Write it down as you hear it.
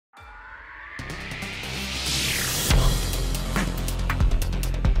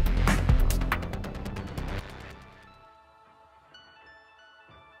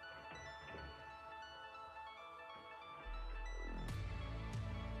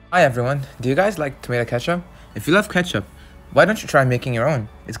Hi everyone, do you guys like tomato ketchup? If you love ketchup, why don't you try making your own?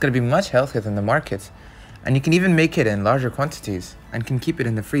 It's going to be much healthier than the market, and you can even make it in larger quantities and can keep it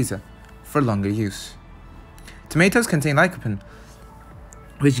in the freezer for longer use. Tomatoes contain lycopene,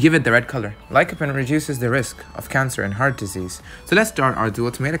 which give it the red color. Lycopene reduces the risk of cancer and heart disease. So let's start our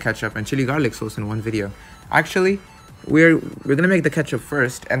dual tomato ketchup and chili garlic sauce in one video. Actually, we're gonna make the ketchup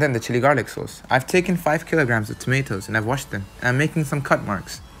first and then the chili garlic sauce. I've taken 5 kilograms of tomatoes and I've washed them, and I'm making some cut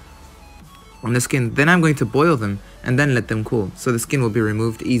marks on the skin. Then I'm going to boil them and then let them cool, so the skin will be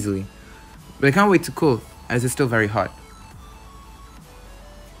removed easily. But I can't wait to cool as it's still very hot.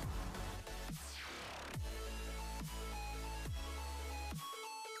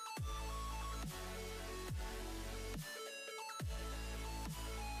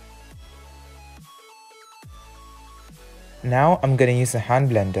 Now I'm gonna use a hand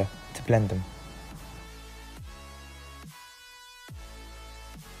blender to blend them.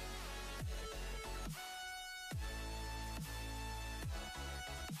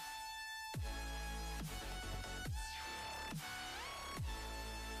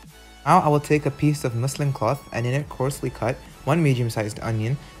 Now I will take a piece of muslin cloth and in it coarsely cut 1 medium-sized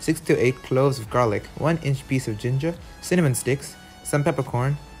onion, 6 to 8 cloves of garlic, 1-inch piece of ginger, cinnamon sticks, some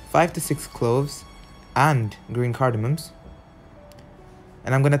peppercorn, 5 to 6 cloves, and green cardamoms.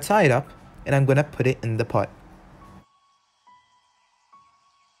 And I'm going to tie it up and I'm going to put it in the pot.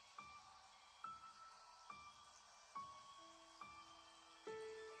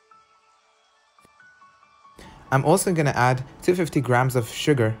 I'm also going to add 250 grams of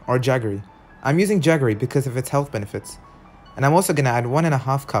sugar or jaggery. I'm using jaggery because of its health benefits. And I'm also going to add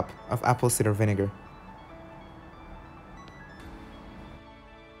 1.5 cup of apple cider vinegar.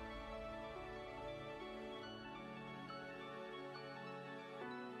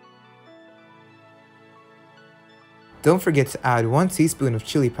 Don't forget to add 1 teaspoon of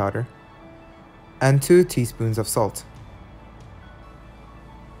chili powder and 2 teaspoons of salt.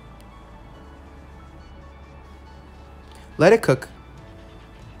 Let it cook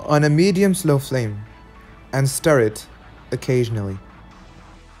on a medium-slow flame and stir it occasionally.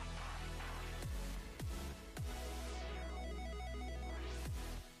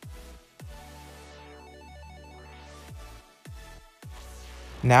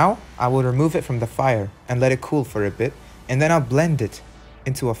 Now I will remove it from the fire and let it cool for a bit, and then I'll blend it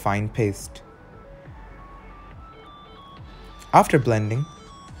into a fine paste. After blending,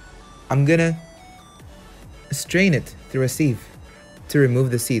 I'm gonna strain it through a sieve to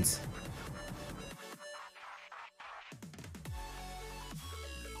remove the seeds.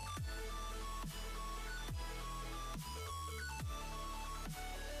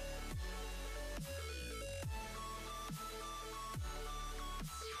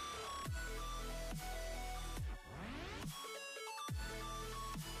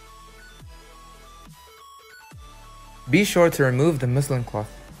 Be sure to remove the muslin cloth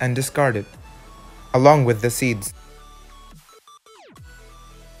and discard it, along with the seeds.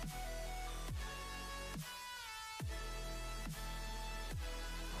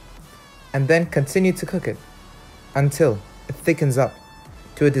 And then continue to cook it until it thickens up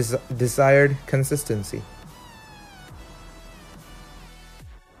to a desired consistency.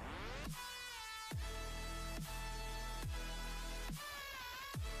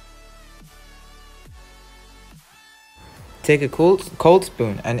 Take a cold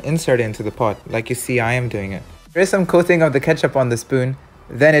spoon and insert it into the pot, like you see I am doing it. There is some coating of the ketchup on the spoon,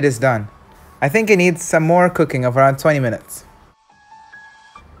 then it is done. I think it needs some more cooking of around 20 minutes.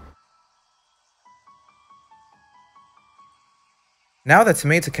 Now the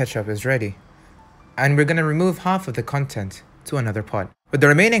tomato ketchup is ready, and we're going to remove half of the content to another pot. With the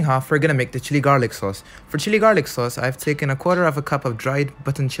remaining half, we're going to make the chili garlic sauce. For chili garlic sauce, I've taken 1/4 cup of dried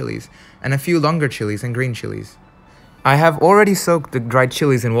button chilies and a few longer chilies and green chilies. I have already soaked the dried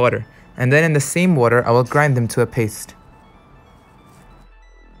chilies in water, and then in the same water I will grind them to a paste.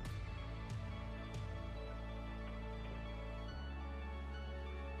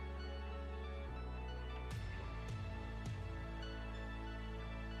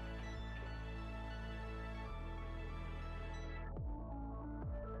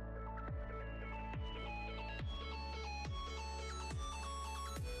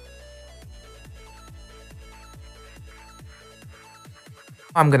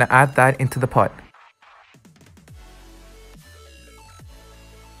 I'm going to add that into the pot.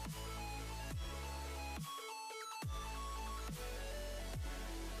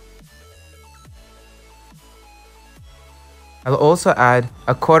 I'll also add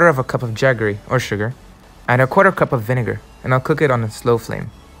 1/4 cup of jaggery or sugar and 1/4 cup of vinegar, and I'll cook it on a slow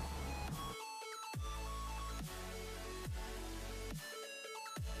flame.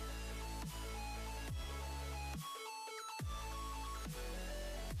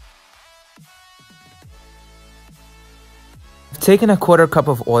 taken a 1/4 cup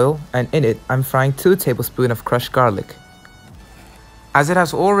of oil, and in it I'm frying 2 tablespoons of crushed garlic. As it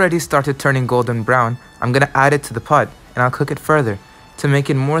has already started turning golden brown, I'm gonna add it to the pot and I'll cook it further to make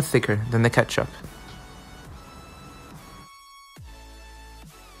it more thicker than the ketchup.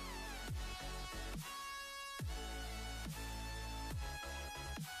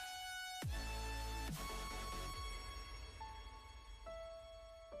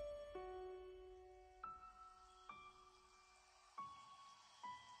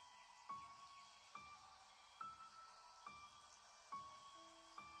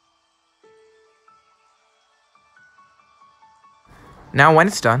 Now when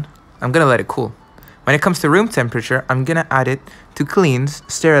it's done, I'm gonna let it cool. When it comes to room temperature, I'm gonna add it to cleaned,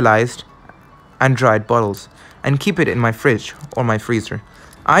 sterilized, and dried bottles, and keep it in my fridge or my freezer.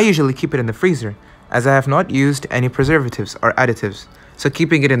 I usually keep it in the freezer, as I have not used any preservatives or additives, so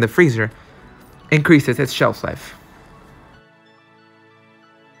keeping it in the freezer increases its shelf life.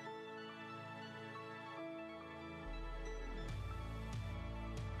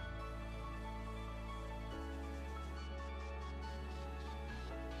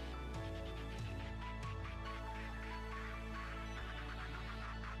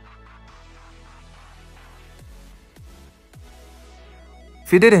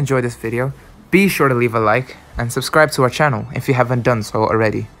 If you did enjoy this video, be sure to leave a like and subscribe to our channel if you haven't done so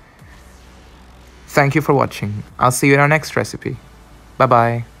already. Thank you for watching. I'll see you in our next recipe. Bye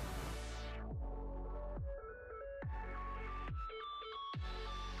bye.